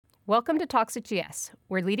Welcome to Talks at GS,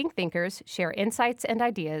 where leading thinkers share insights and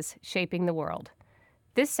ideas shaping the world.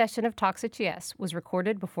 This session of Talks at GS was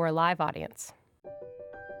recorded before a live audience.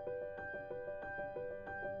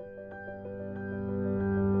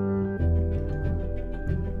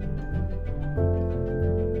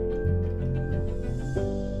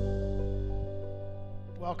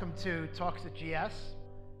 Welcome to Talks at GS.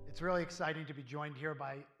 It's really exciting to be joined here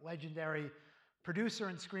by legendary producer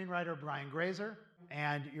and screenwriter Brian Grazer.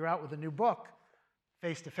 And you're out with a new book,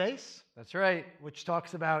 Face to Face. That's right. Which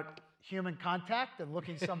talks about human contact and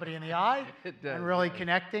looking somebody in the eye and really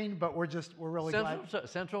connecting. But we're really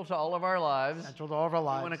central to all of our lives. Central to all of our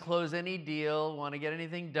lives. You want to close any deal, want to get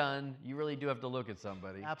anything done, you really do have to look at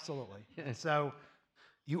somebody. Absolutely. So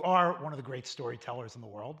you are one of the great storytellers in the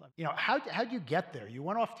world. You know, how'd you get there? You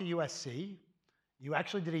went off to USC. You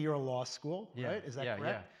actually did a year of law school, right? Is that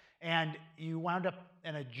correct? Yeah. And you wound up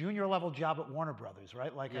in a junior level job at Warner Brothers,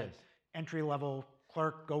 right? Like an entry level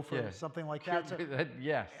clerk, gopher, something like that. So,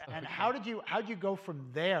 yes. And how'd you go from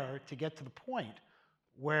there to get to the point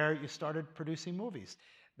where you started producing movies?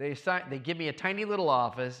 They give me a tiny little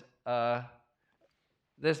office,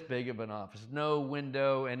 this big of an office, no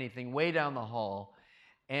window, anything, way down the hall.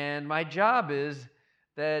 And my job is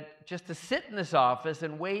that just to sit in this office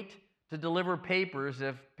and wait to deliver papers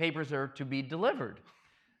if papers are to be delivered.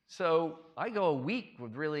 So I go a week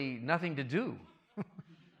with really nothing to do.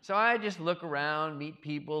 So I just look around, meet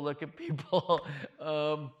people, look at people,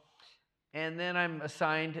 and then I'm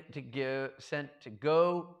assigned sent to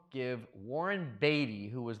go give Warren Beatty,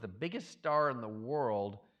 who was the biggest star in the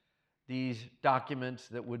world, these documents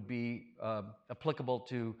that would be applicable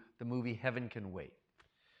to the movie Heaven Can Wait.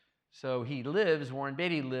 So Warren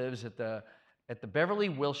Beatty lives at the Beverly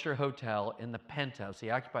Wilshire Hotel in the penthouse. He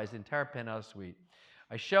occupies the entire penthouse suite.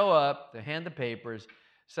 I show up to hand the papers.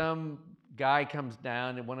 Some guy comes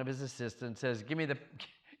down, and one of his assistants says, "Give me the."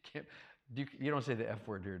 You don't say the F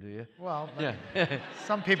word here, do you? Well, yeah.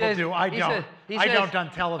 Some people do. I don't. I don't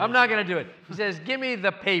on television. I'm not going to do it. He says, "Give me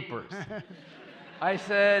the papers." I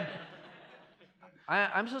said,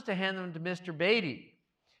 "I'm supposed to hand them to Mr. Beatty."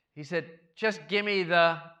 He said, "Just give me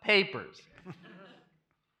the papers."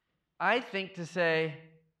 I think to say,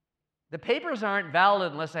 the papers aren't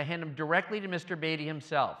valid unless I hand them directly to Mr. Beatty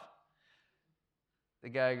himself. The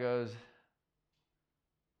guy goes,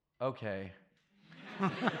 "Okay."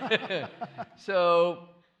 So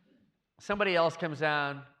somebody else comes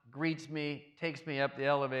down, greets me, takes me up the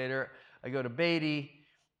elevator. I go to Beatty,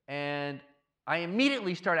 and I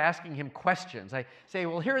immediately start asking him questions. I say,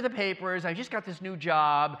 "Well, here are the papers. I just got this new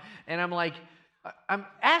job." And I'm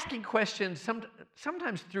asking questions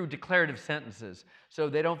sometimes through declarative sentences so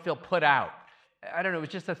they don't feel put out. I don't know, it was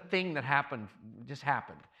just a thing that happened.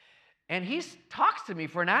 And he talks to me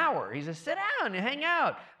for an hour. He says, "Sit down and hang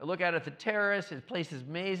out." I look out at the terrace. His place is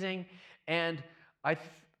amazing. And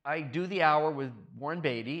I do the hour with Warren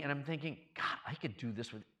Beatty, and I'm thinking, God, I could do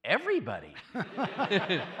this with everybody.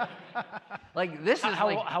 Like, this is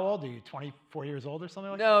How old are you? 24 years old or something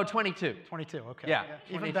like that? No, 22. 22, okay. Yeah.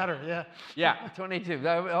 Even better, yeah. Yeah, 22.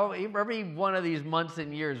 Every one of these months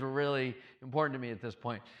and years were really important to me at this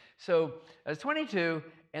point. So I was 22,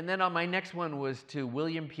 and then on my next one was to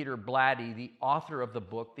William Peter Blatty, the author of the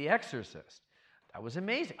book, The Exorcist. That was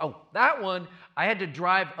amazing. Oh, that one, I had to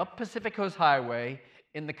drive up Pacific Coast Highway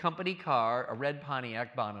in the company car, a red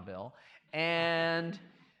Pontiac Bonneville, and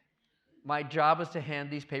my job was to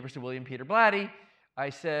hand these papers to William Peter Blatty. I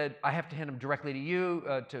said, "I have to hand them directly to you,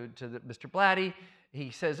 Mr. Blatty."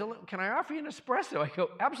 He says, "Oh, can I offer you an espresso?" I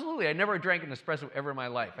go, "Absolutely. I never drank an espresso ever in my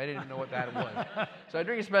life. I didn't know what that was." So I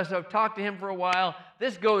drink espresso, talk to him for a while.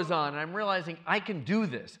 This goes on, and I'm realizing I can do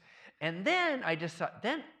this. And then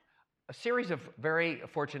then a series of very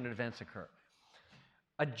fortunate events occur.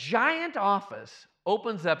 A giant office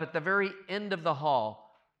opens up at the very end of the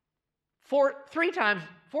hall, four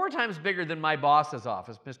times bigger than my boss's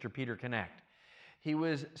office, Mr. Peter Connect. He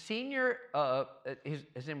was senior,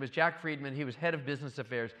 his name was Jack Friedman. He was head of business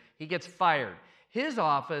affairs. He gets fired. His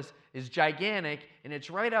office is gigantic, and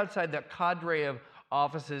it's right outside that cadre of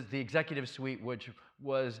offices, the executive suite, which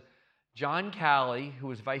was John Calley, who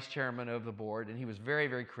was vice chairman of the board, and he was very,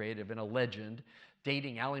 very creative and a legend,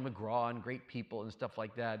 dating Ally McGraw and great people and stuff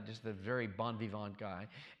like that, just a very bon vivant guy.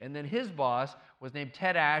 And then his boss was named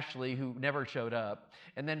Ted Ashley, who never showed up.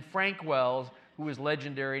 And then Frank Wells, who was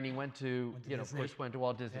legendary, and he went to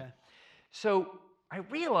Walt Disney. Yeah. So I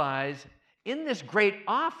realized in this great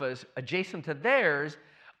office, adjacent to theirs,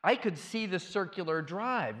 I could see the circular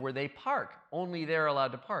drive where they park. Only they're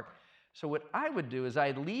allowed to park. So what I would do is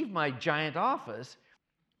I'd leave my giant office,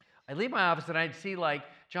 and I'd see like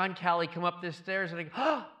John Callie come up the stairs, and I go,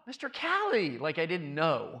 oh, Mr. Callie, like I didn't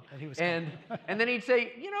know. And then he'd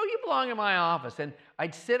say, you belong in my office. And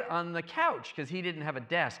I'd sit on the couch, because he didn't have a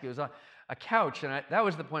desk. It was a couch, and that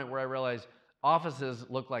was the point where I realized offices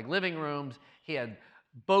look like living rooms. He had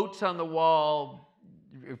boats on the wall,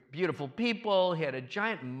 beautiful people. He had a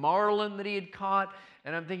giant marlin that he had caught.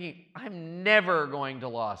 And I'm thinking, I'm never going to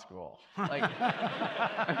law school. Like,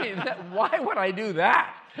 I mean, why would I do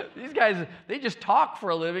that? These guys, they just talk for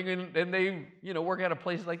a living, and they, work out of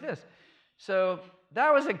places like this. So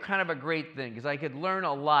that was kind of a great thing, because I could learn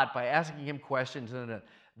a lot by asking him questions. And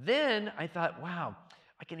then I thought, wow,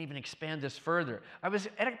 I can even expand this further. I was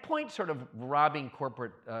at a point sort of robbing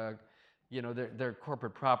corporate, their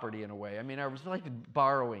corporate property in a way. I mean, I was like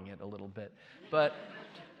borrowing it a little bit. But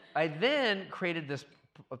I then created this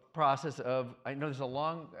process of, I know there's a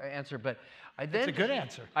long answer, but it's a good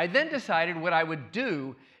answer. I then decided what I would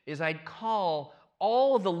do is I'd call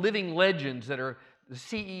all of the living legends that are the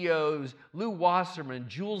CEOs, Lou Wasserman,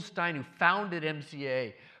 Jules Stein, who founded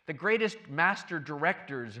MCA, the greatest master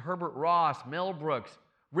directors, Herbert Ross, Mel Brooks,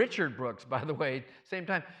 Richard Brooks, by the way, same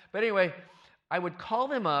time. But anyway, I would call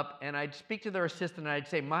them up, and I'd speak to their assistant, and I'd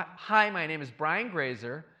say, hi, my name is Brian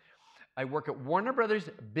Grazer. I work at Warner Brothers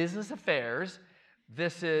Business Affairs.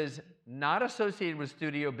 This is not associated with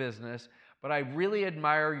studio business, but I really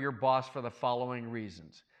admire your boss for the following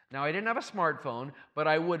reasons. Now, I didn't have a smartphone, but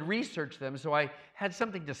I would research them, so I had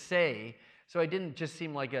something to say, so I didn't just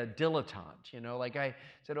seem like a dilettante, Like I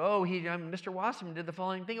said, oh, Mr. Wasserman did the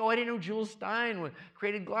following thing. Oh, I didn't know Jules Stein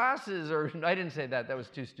created glasses, or I didn't say that. That was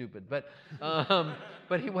too stupid. But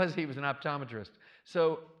he was an optometrist.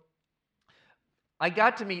 So I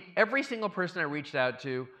got to meet every single person I reached out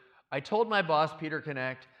to. I told my boss, Peter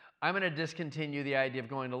Connect, I'm going to discontinue the idea of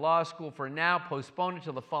going to law school for now, postpone it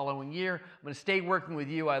till the following year. I'm going to stay working with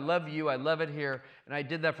you. I love it here. And I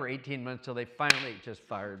did that for 18 months till they finally just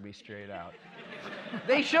fired me straight out.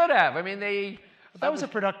 They should have. I mean, that was a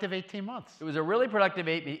productive 18 months. It was a really productive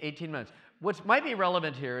 18 months. What might be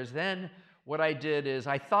relevant here is then what I did is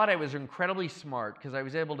I thought I was incredibly smart because I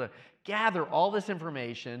was able to gather all this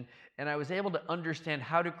information, and I was able to understand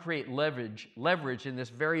how to create leverage in this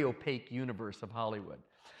very opaque universe of Hollywood.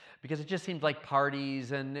 Because it just seemed like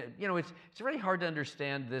parties, and it's really hard to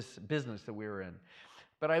understand this business that we were in.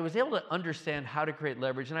 But I was able to understand how to create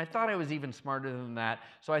leverage, and I thought I was even smarter than that,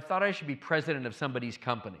 so I thought I should be president of somebody's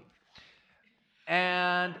company.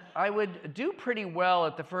 And I would do pretty well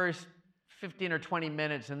at the first 15 or 20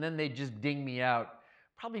 minutes, and then they'd just ding me out,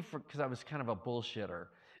 probably because I was kind of a bullshitter.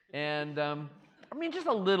 And just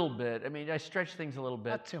a little bit. I stretched things a little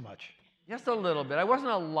bit. Not too much. Just a little bit. I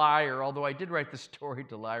wasn't a liar, although I did write the story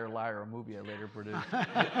to Liar, Liar, a movie I later produced.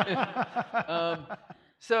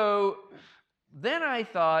 So then I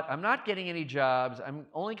thought, I'm not getting any jobs. I'm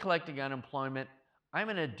only collecting unemployment. I'm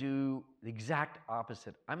going to do the exact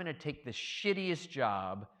opposite. I'm going to take the shittiest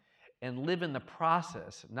job and live in the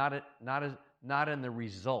process, not in the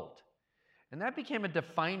result. And that became a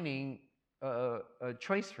defining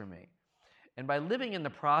choice for me. And by living in the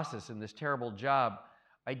process in this terrible job,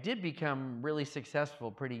 I did become really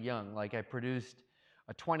successful pretty young. Like I produced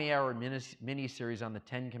a 20-hour mini-series on the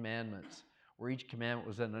 10 Commandments, where each commandment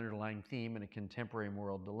was an underlying theme and a contemporary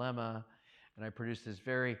moral dilemma. And I produced this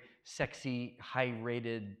very sexy,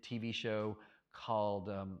 high-rated TV show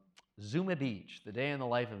called Zuma Beach, The Day in the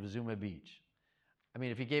Life of Zuma Beach.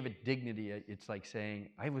 If you gave it dignity, it's like saying,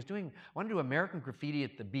 I want to do American graffiti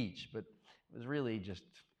at the beach, but it was really just,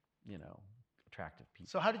 attractive people.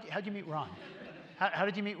 So how did you meet Ron? How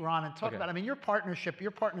did you meet Ron? And talk about, your partnership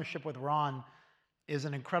with Ron is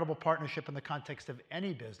an incredible partnership in the context of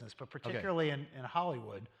any business, but particularly in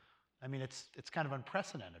Hollywood. It's kind of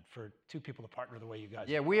unprecedented for two people to partner the way you guys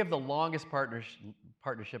do. Yeah, we have the longest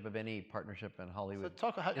partnership of any partnership in Hollywood.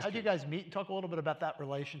 So how did you guys meet? Talk a little bit about that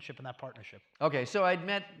relationship and that partnership. Okay, so I'd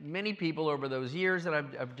met many people over those years that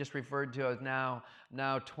I've just referred to as now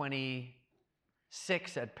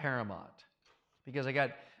 26 at Paramount, because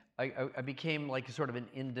I became like sort of an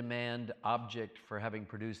in-demand object for having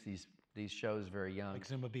produced these shows very young. Like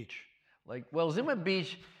Zuma Beach. Zuma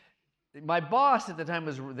Beach, my boss at the time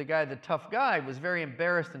was the tough guy, was very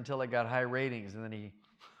embarrassed until I got high ratings, and then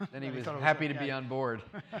he was happy to be on board.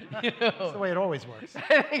 That's the way it always works.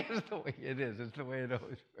 I think it's the way it is. It's the way it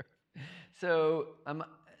always works. So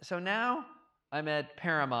now I'm at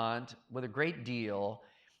Paramount with a great deal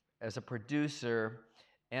as a producer.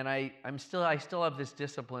 And I still have this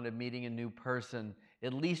discipline of meeting a new person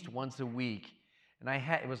at least once a week. And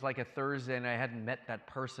it was like a Thursday, and I hadn't met that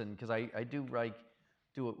person because I do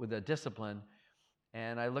it with a discipline.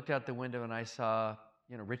 And I looked out the window and I saw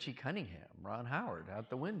Richie Cunningham, Ron Howard, out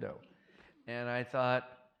the window. And I thought,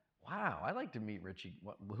 wow, I'd like to meet Richie.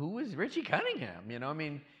 Who is Richie Cunningham?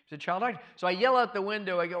 He's a child actor. So I yell out the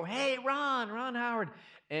window, I go, hey, Ron Howard.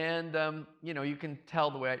 And, you can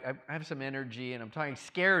tell the way I have some energy and I'm talking,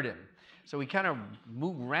 scared him. So he kind of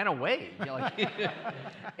ran away.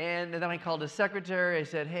 And then I called his secretary. I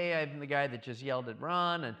said, hey, I'm the guy that just yelled at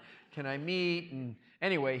Ron, and can I meet? And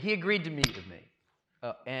anyway, he agreed to meet with me.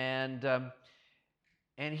 And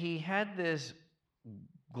he had this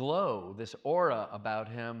glow, this aura about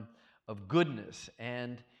him of goodness.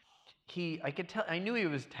 And I could tell, I knew he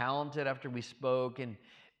was talented after we spoke,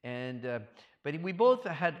 but we both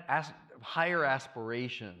had higher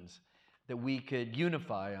aspirations that we could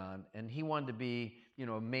unify on. And he wanted to be,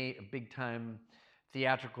 a big-time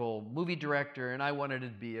theatrical movie director, and I wanted to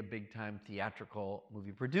be a big-time theatrical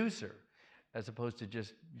movie producer, as opposed to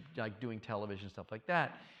just like doing television, stuff like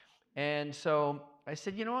that. And so I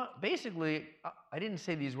said, you know what, basically, I didn't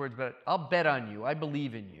say these words, but I'll bet on you. I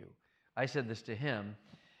believe in you. I said this to him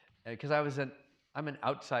because I'm an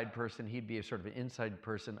outside person. He'd be a sort of an inside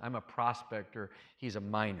person. I'm a prospector. He's a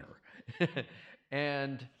miner.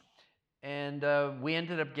 And we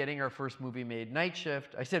ended up getting our first movie made, Night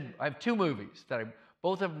Shift. I said, I have two movies,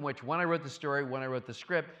 both of them which, one I wrote the story, one I wrote the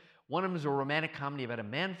script. One of them is a romantic comedy about a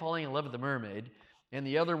man falling in love with a mermaid, and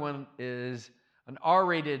the other one is an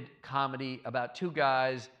R-rated comedy about two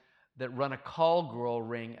guys that run a call girl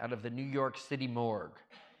ring out of the New York City morgue.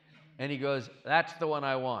 And he goes, that's the one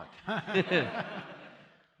I want.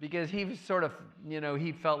 Because he was sort of,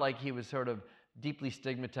 he felt like he was sort of deeply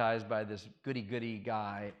stigmatized by this goody-goody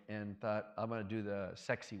guy and thought, I'm going to do the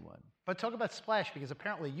sexy one. But talk about Splash, because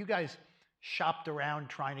apparently you guys shopped around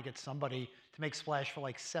trying to get somebody to make Splash for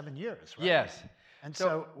like 7 years, right? Yes. And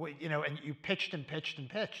so and you pitched and pitched and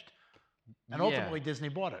pitched. And ultimately Disney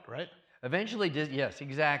bought it, right? Eventually, yes,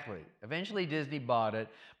 exactly. Eventually Disney bought it.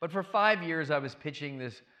 But for 5 years, I was pitching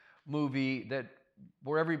this movie that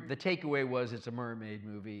the takeaway was it's a mermaid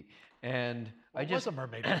movie. And it was a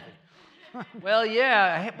mermaid movie. Well,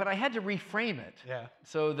 yeah, but I had to reframe it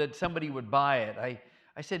so that somebody would buy it.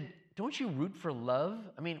 I said, don't you root for love?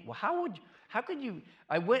 I mean, well, how could you?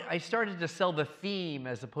 I started to sell the theme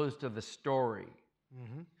as opposed to the story.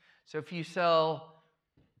 Mm-hmm. So if you sell,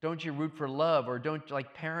 don't you root for love, or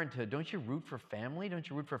like Parenthood, don't you root for family? Don't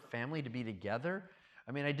you root for family to be together?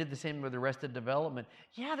 I mean, I did the same with Arrested Development.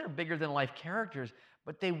 Yeah, they're bigger than life characters,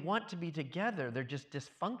 but they want to be together. They're just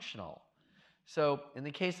dysfunctional. So in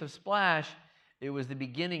the case of Splash, it was the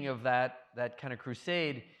beginning of that kind of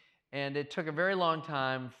crusade, and it took a very long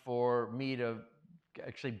time for me to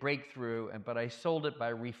actually break through, but I sold it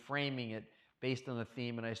by reframing it based on the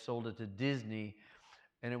theme, and I sold it to Disney,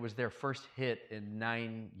 and it was their first hit in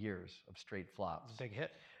 9 years of straight flops. Big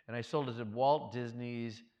hit. And I sold it to Walt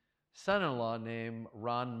Disney's son-in-law named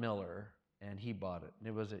Ron Miller, and he bought it. And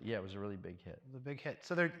it was a really big hit. It was a big hit.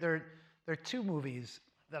 So there are two movies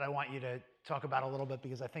that I want you to talk about a little bit,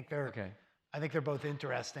 because I think they're both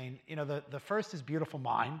interesting. The first is Beautiful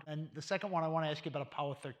Mind, and the second one I want to ask you about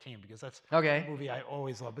Apollo 13, because that's a movie I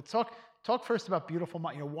always love. But talk first about Beautiful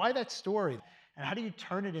Mind. Why that story, and how do you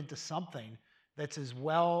turn it into something that's as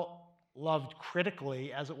well loved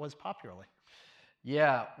critically as it was popularly?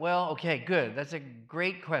 Yeah, well, okay, good. That's a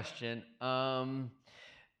great question,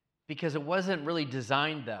 because it wasn't really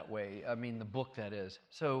designed that way. I mean, the book, that is.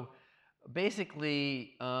 So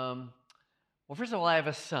basically, well, first of all, I have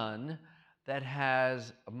a son that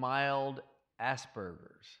has mild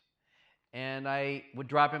Asperger's. And I would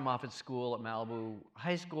drop him off at school at Malibu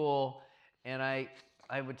High School, and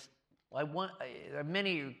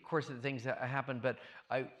many, of course, of things that happened, but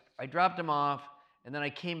I dropped him off, and then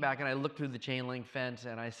I came back and I looked through the chain link fence,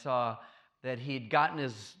 and I saw that he had gotten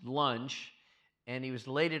his lunch, and he was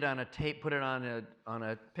laid it on a tape, put it on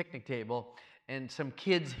a picnic table, and some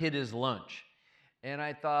kids hid his lunch. And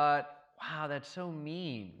I thought, wow, that's so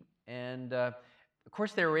mean. And of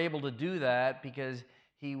course, they were able to do that because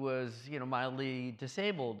he was, mildly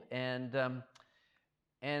disabled, and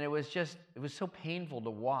it was so painful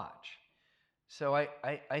to watch. So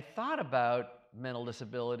I thought about mental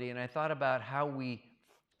disability, and I thought about how we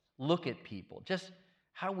look at people, just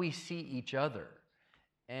how we see each other,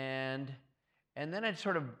 and then it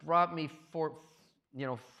sort of brought me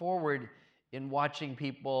forward in watching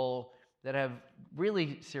people that have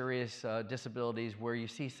really serious disabilities, where you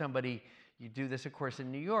see somebody. You do this, of course,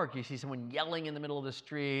 in New York. You see someone yelling in the middle of the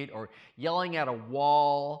street or yelling at a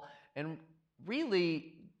wall, and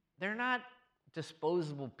really, they're not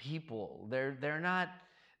disposable people. They're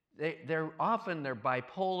often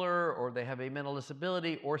bipolar, or they have a mental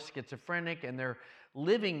disability or schizophrenic, and they're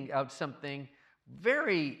living out something,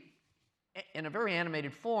 in a very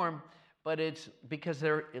animated form, but it's because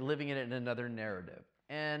they're living it in another narrative.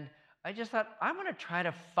 And I just thought, I'm going to try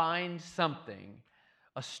to find something,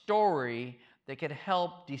 a story that could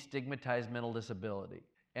help destigmatize mental disability.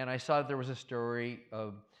 And I saw that there was a story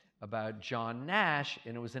about John Nash,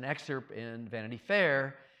 and it was an excerpt in Vanity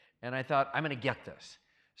Fair, and I thought, I'm going to get this.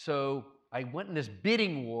 So I went in this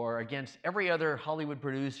bidding war against every other Hollywood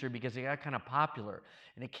producer because it got kind of popular.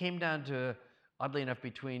 And it came down to, oddly enough,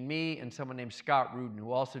 between me and someone named Scott Rudin,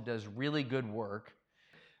 who also does really good work.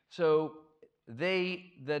 So the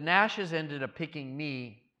Nashes ended up picking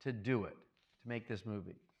me to do it, to make this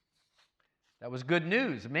movie. That was good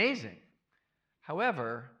news, amazing.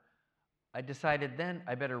 However, I decided then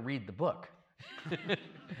I better read the book.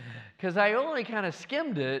 Because I only kind of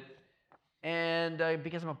skimmed it, and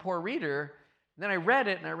because I'm a poor reader, then I read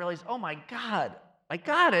it and I realized, oh my God, I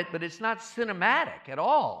got it, but it's not cinematic at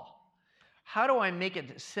all. How do I make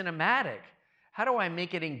it cinematic? How do I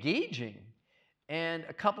make it engaging? And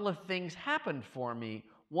a couple of things happened for me.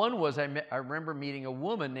 One was I remember meeting a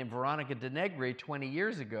woman named Veronica Denegre 20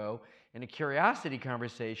 years ago in a curiosity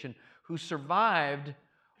conversation who survived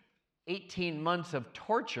 18 months of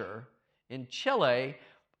torture in Chile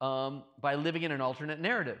by living in an alternate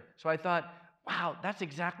narrative. So I thought, wow, that's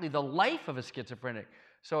exactly the life of a schizophrenic.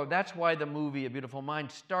 So that's why the movie A Beautiful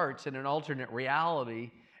Mind starts in an alternate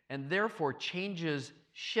reality and therefore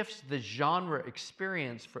shifts the genre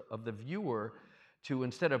experience of the viewer to,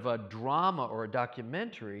 instead of a drama or a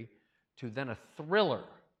documentary, to then a thriller.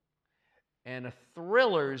 And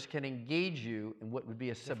thrillers can engage you in what would be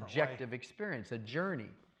a subjective experience, a journey.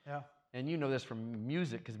 Yeah. And you know this from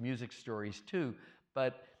music, because music stories too.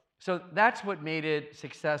 But so that's what made it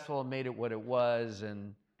successful, made it what it was,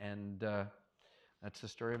 and that's the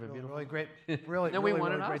story of A Beautiful. Really great, really, then really, we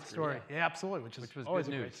won really an great Oscar, story. yeah. Yeah, absolutely, which was always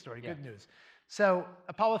a great story. Yeah. Good news. So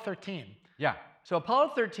Apollo 13. Yeah. So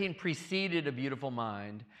Apollo 13 preceded A Beautiful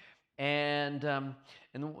Mind, and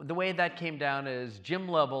the way that came down is Jim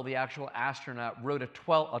Lovell, the actual astronaut, wrote a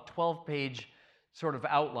 12-page sort of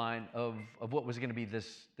outline of what was going to be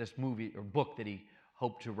this movie or book that he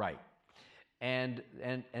hoped to write, and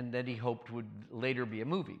that he hoped would later be a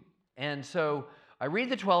movie. And so I read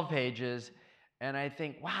the 12 pages, and I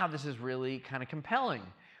think, wow, this is really kind of compelling.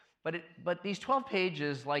 But these 12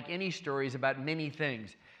 pages, like any story, is about many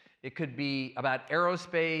things. It could be about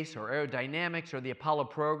aerospace or aerodynamics or the Apollo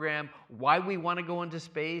program, why we want to go into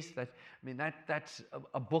space. That's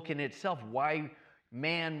a book in itself, why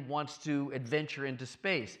man wants to adventure into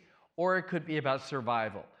space. Or it could be about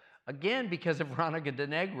survival. Again, because of Veronica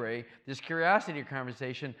Denegre, this curiosity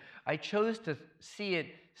conversation, I chose to see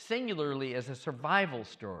it singularly as a survival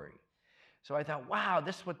story. So I thought, wow,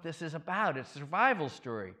 this is what this is about. It's a survival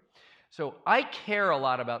story. So I care a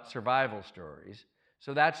lot about survival stories.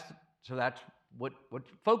 So that's what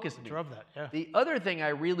focused me. Drove that, yeah. The other thing I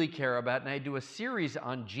really care about, and I do a series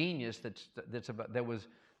on genius that was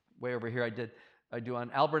way over here. I do on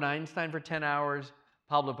Albert Einstein for 10 hours,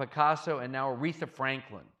 Pablo Picasso, and now Aretha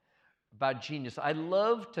Franklin about genius. I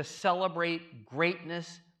love to celebrate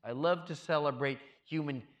greatness. I love to celebrate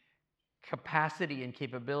human capacity and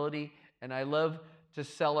capability, and I love to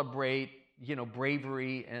celebrate,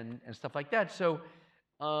 bravery and stuff like that. So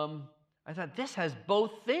I thought, this has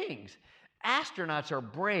both things. Astronauts are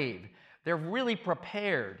brave. They're really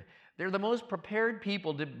prepared. They're the most prepared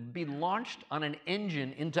people to be launched on an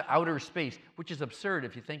engine into outer space, which is absurd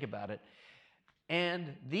if you think about it.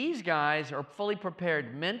 And these guys are fully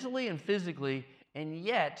prepared mentally and physically, and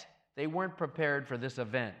yet they weren't prepared for this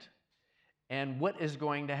event. And what is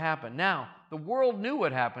going to happen? Now, the world knew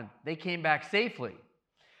what happened. They came back safely.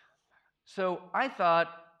 So I thought,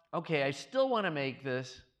 okay, I still want to make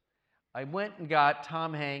this. I went and got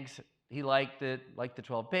Tom Hanks. He liked it, liked the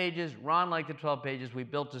 12 pages. Ron liked the 12 pages. We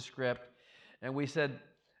built a script, and we said,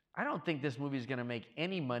 I don't think this movie is going to make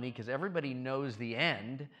any money because everybody knows the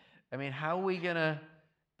end. I mean, how are we going to,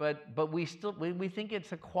 but we think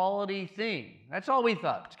it's a quality thing. That's all we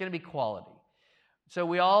thought. It's going to be quality. So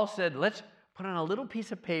we all said, let's put on a little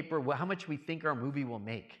piece of paper how much we think our movie will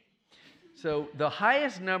make. So the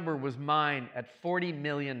highest number was mine at $40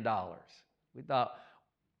 million. We thought,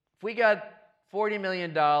 if we got $40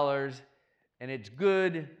 million and it's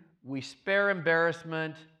good, we spare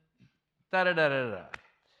embarrassment, da-da-da-da-da.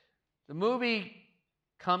 The movie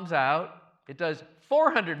comes out, it does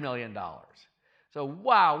 $400 million. So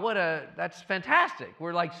wow, that's fantastic.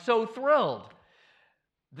 We're like so thrilled.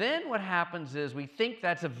 Then what happens is we think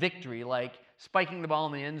that's a victory, like spiking the ball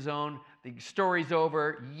in the end zone, the story's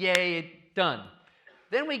over, yay, done.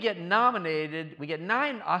 Then we get nominated, we get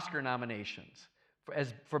 9 Oscar nominations.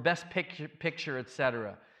 for Best Picture,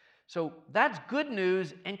 etc. So that's good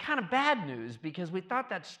news and kind of bad news because we thought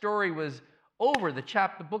that story was over, the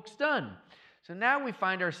book's done. So now we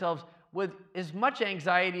find ourselves with as much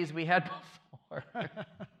anxiety as we had before,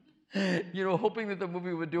 hoping that the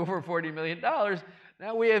movie would do over $40 million.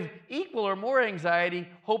 Now we have equal or more anxiety,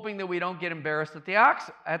 hoping that we don't get embarrassed at the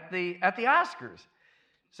Oscars.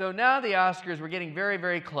 So now the Oscars, we're getting very,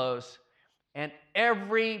 very close. And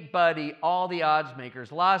everybody, all the odds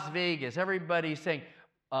makers, Las Vegas, everybody's saying,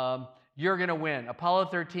 you're going to win. Apollo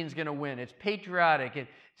 13 is going to win. It's patriotic.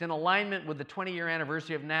 It's in alignment with the 20-year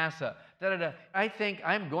anniversary of NASA. I think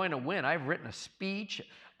I'm going to win. I've written a speech.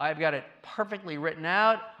 I've got it perfectly written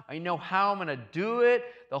out. I know how I'm going to do it,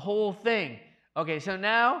 the whole thing. Okay, so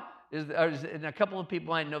now, and a couple of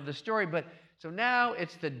people might know the story, but so now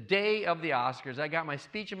it's the day of the Oscars. I got my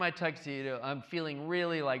speech in my tuxedo. I'm feeling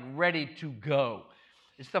really ready to go.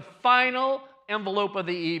 It's the final envelope of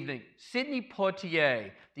the evening. Sidney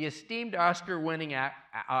Poitier, the esteemed Oscar-winning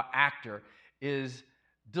actor, is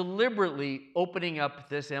deliberately opening up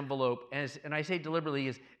this envelope. And I say deliberately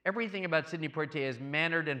because everything about Sidney Poitier is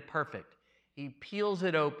mannered and perfect. He peels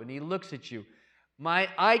it open. He looks at you. My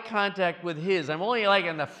eye contact with his, I'm only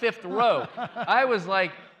in the 5th row. I was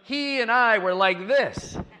he and I were like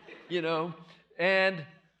this, and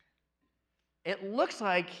it looks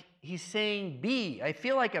like he's saying B. I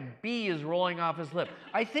feel like a B is rolling off his lip.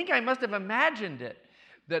 I think I must have imagined it,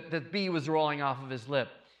 that B was rolling off of his lip.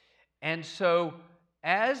 And so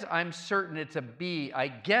as I'm certain it's a B, I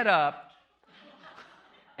get up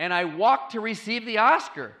and I walk to receive the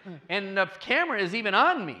Oscar. And the camera is even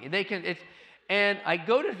on me. And I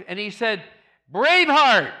go to, and he said,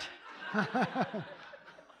 Braveheart.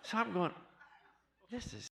 So I'm going,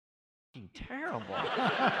 this is terrible.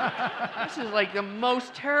 This is the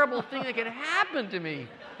most terrible thing that could happen to me.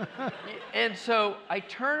 And so I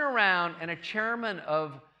turn around, and a chairman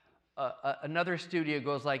of another studio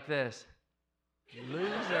goes like this,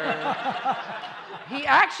 loser. He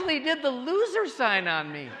actually did the loser sign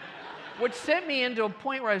on me, which sent me into a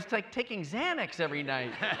point where I was taking Xanax every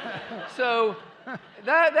night. So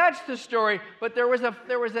that's the story. But there was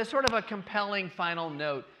a sort of a compelling final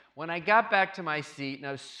note. When I got back to my seat, and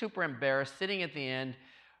I was super embarrassed, sitting at the end,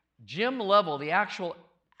 Jim Lovell, the actual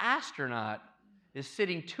astronaut, is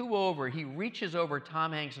sitting 2 over. He reaches over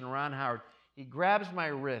Tom Hanks and Ron Howard. He grabs my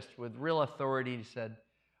wrist with real authority and said,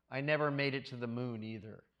 I never made it to the moon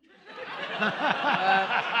either.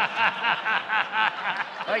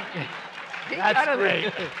 That's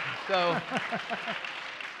great. So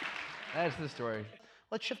that's the story.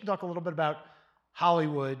 Let's shift and talk a little bit about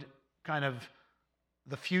Hollywood, kind of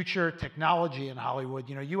the future, technology in Hollywood.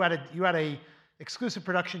 You had a exclusive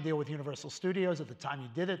production deal with Universal Studios at the time you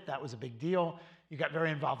did it. That was a big deal. You got very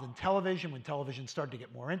involved in television when television started to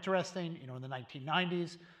get more interesting, in the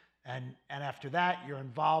 1990s. And after that, you're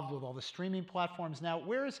involved with all the streaming platforms. Now,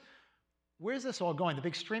 where's this all going? The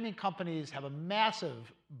big streaming companies have a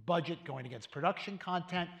massive budget going against production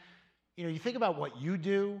content. You think about what you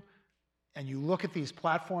do, and you look at these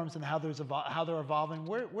platforms and how they're evolving.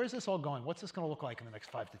 Where's this all going? What's this going to look like in the next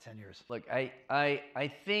 5 to 10 years? Look,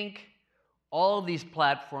 I think all of these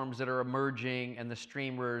platforms that are emerging and the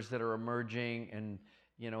streamers that are emerging and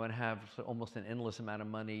have almost an endless amount of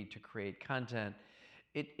money to create content,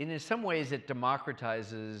 in some ways it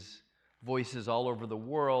democratizes voices all over the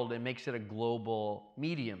world and makes it a global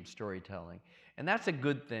medium, storytelling. And that's a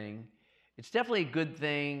good thing. It's definitely a good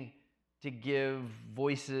thing to give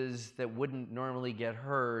voices that wouldn't normally get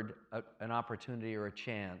heard an opportunity or a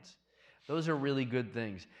chance. Those are really good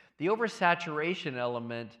things. The oversaturation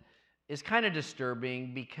element is kind of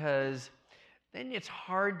disturbing because then it's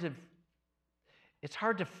hard to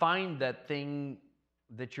find that thing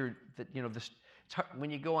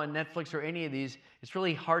when you go on Netflix or any of these, it's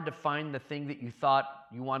really hard to find the thing that you thought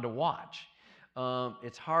you wanted to watch.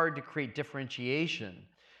 It's hard to create differentiation.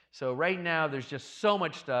 So right now, there's just so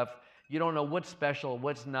much stuff. You don't know what's special,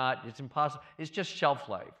 what's not. It's impossible. It's just shelf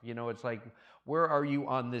life. It's where are you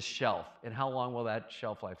on this shelf, and how long will that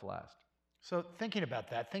shelf life last? So thinking about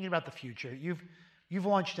that, thinking about the future, you've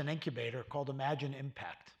launched an incubator called Imagine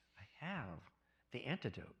Impact. I have. The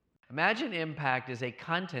antidote. Imagine Impact is a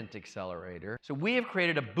content accelerator. So we have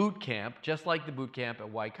created a boot camp, just like the boot camp at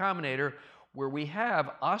Y Combinator, where we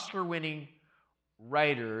have Oscar-winning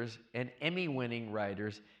writers and Emmy-winning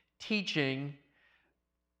writers teaching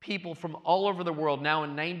people from all over the world. Now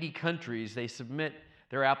in 90 countries, they submit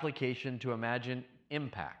their application to Imagine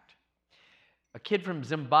Impact. A kid from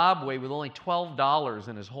Zimbabwe with only $12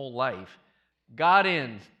 in his whole life got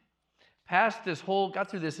in, got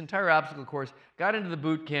through this entire obstacle course, got into the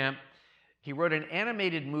boot camp, He wrote an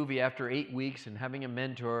animated movie after 8 weeks and having a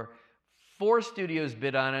mentor. 4 studios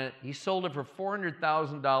bid on it. He sold it for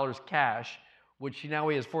 $400,000 cash, which now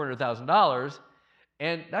he has $400,000.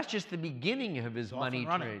 And that's just the beginning of his money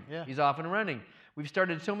trade. Yeah. He's off and running. We've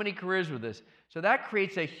started so many careers with this. So that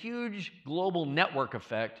creates a huge global network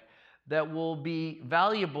effect that will be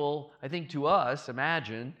valuable, I think, to us,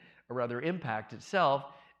 Imagine, or rather Impact itself,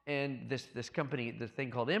 and this company, this thing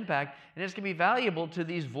called Impact, and it's going to be valuable to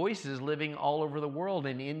these voices living all over the world,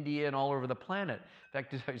 in India and all over the planet. In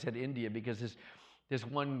fact, I said India because this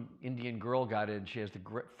one Indian girl got in. She has the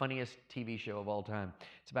funniest TV show of all time.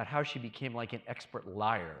 It's about how she became like an expert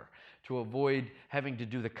liar to avoid having to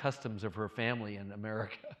do the customs of her family in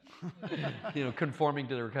America, conforming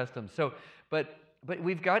to their customs. So, but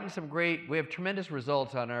we've gotten we have tremendous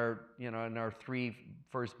results on our, in our 3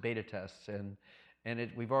 first beta tests, and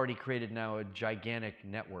we've already created now a gigantic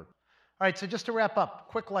network. All right, so just to wrap up,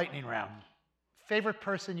 quick lightning round. Favorite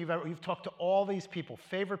person you've talked to all these people,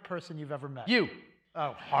 favorite person you've ever met? You.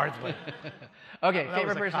 Oh, hardly. Okay, Well,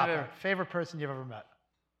 favorite person I've ever... Favorite person you've ever met?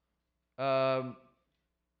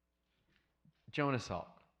 Jonah Salk.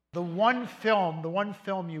 The one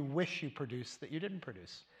film you wish you produced that you didn't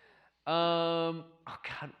produce? Oh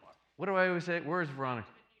God, what do I always say? Where's Veronica?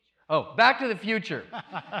 Oh, Back to the Future.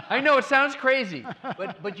 I know it sounds crazy,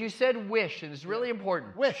 but you said wish, and it's really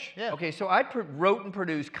important. Wish, yeah. Okay, so I wrote and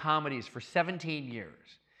produced comedies for 17 years.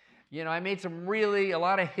 I made a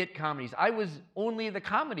lot of hit comedies. I was only the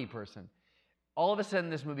comedy person. All of a sudden,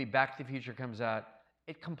 this movie, Back to the Future, comes out.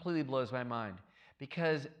 It completely blows my mind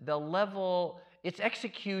because the level, its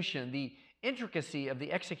execution, the intricacy of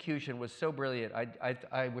the execution was so brilliant.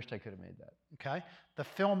 I wished I could have made that. Okay. The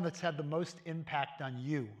film that's had the most impact on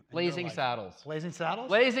you? Blazing Saddles. Blazing Saddles?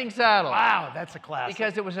 Blazing Saddles. Wow, that's a classic.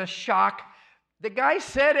 Because it was a shock. The guy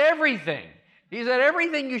said everything. He said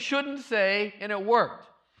everything you shouldn't say, and it worked,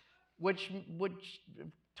 which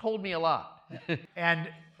told me a lot. And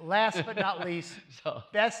last but not least,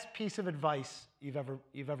 best piece of advice you've ever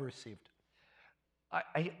received?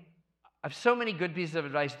 I have so many good pieces of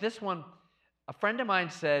advice. This one, a friend of mine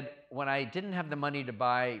said when I didn't have the money to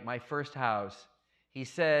buy my first house, he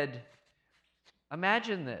said,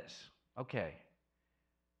 imagine this. Okay,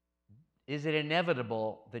 is it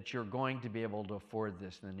inevitable that you're going to be able to afford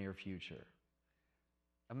this in the near future?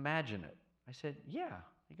 Imagine it. I said, yeah.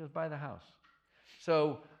 He goes, buy the house.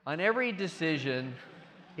 So on every decision,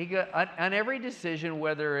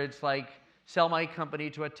 whether it's like sell my company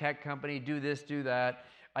to a tech company, do this, do that,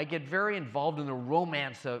 I get very involved in the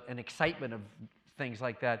romance and excitement of things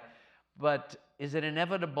like that. But is it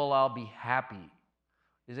inevitable I'll be happy?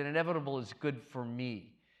 Is it inevitable it's good for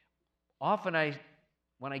me? Often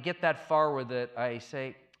when I get that far with it, I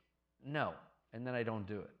say, no, and then I don't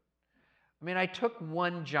do it. I mean, I took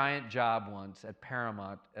one giant job once at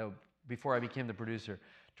Paramount before I became the producer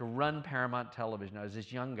to run Paramount Television. I was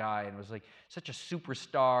this young guy, and it was like such a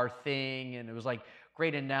superstar thing, and it was like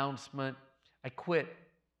great announcement. I quit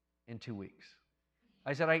in 2 weeks.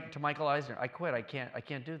 I said to Michael Eisner, I quit. I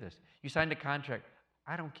can't do this. You signed a contract.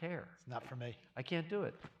 I don't care. It's not for me. I can't do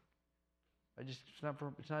it. It's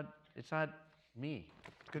not me.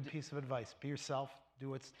 Good piece of advice. Be yourself. Do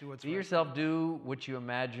what's right. Be yourself. Do what you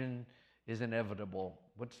imagine is inevitable.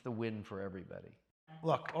 What's the win for everybody?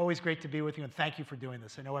 Look, always great to be with you, and thank you for doing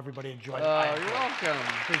this. I know everybody enjoyed it. Oh, you're welcome.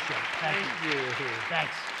 Appreciate it. Thank you.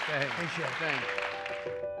 Thanks. Appreciate it. Thanks.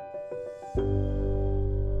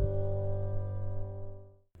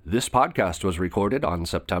 This podcast was recorded on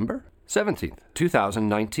September 17th,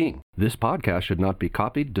 2019. This podcast should not be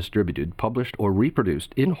copied, distributed, published, or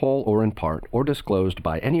reproduced in whole or in part, or disclosed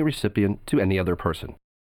by any recipient to any other person.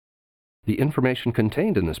 The information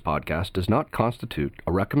contained in this podcast does not constitute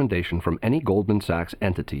a recommendation from any Goldman Sachs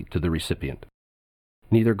entity to the recipient.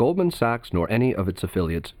 Neither Goldman Sachs nor any of its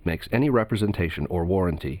affiliates makes any representation or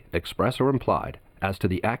warranty, express or implied, as to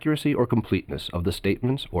the accuracy or completeness of the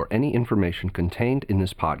statements or any information contained in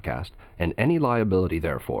this podcast, and any liability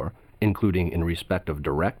therefore, including in respect of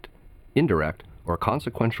direct, indirect, or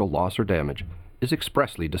consequential loss or damage, is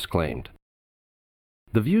expressly disclaimed.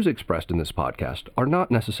 The views expressed in this podcast are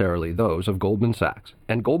not necessarily those of Goldman Sachs,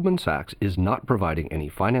 and Goldman Sachs is not providing any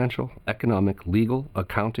financial, economic, legal,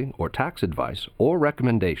 accounting, or tax advice or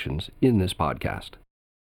recommendations in this podcast.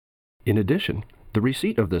 In addition, the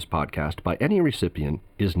receipt of this podcast by any recipient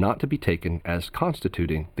is not to be taken as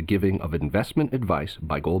constituting the giving of investment advice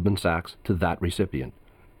by Goldman Sachs to that recipient,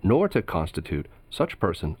 nor to constitute such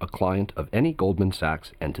person a client of any Goldman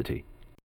Sachs entity.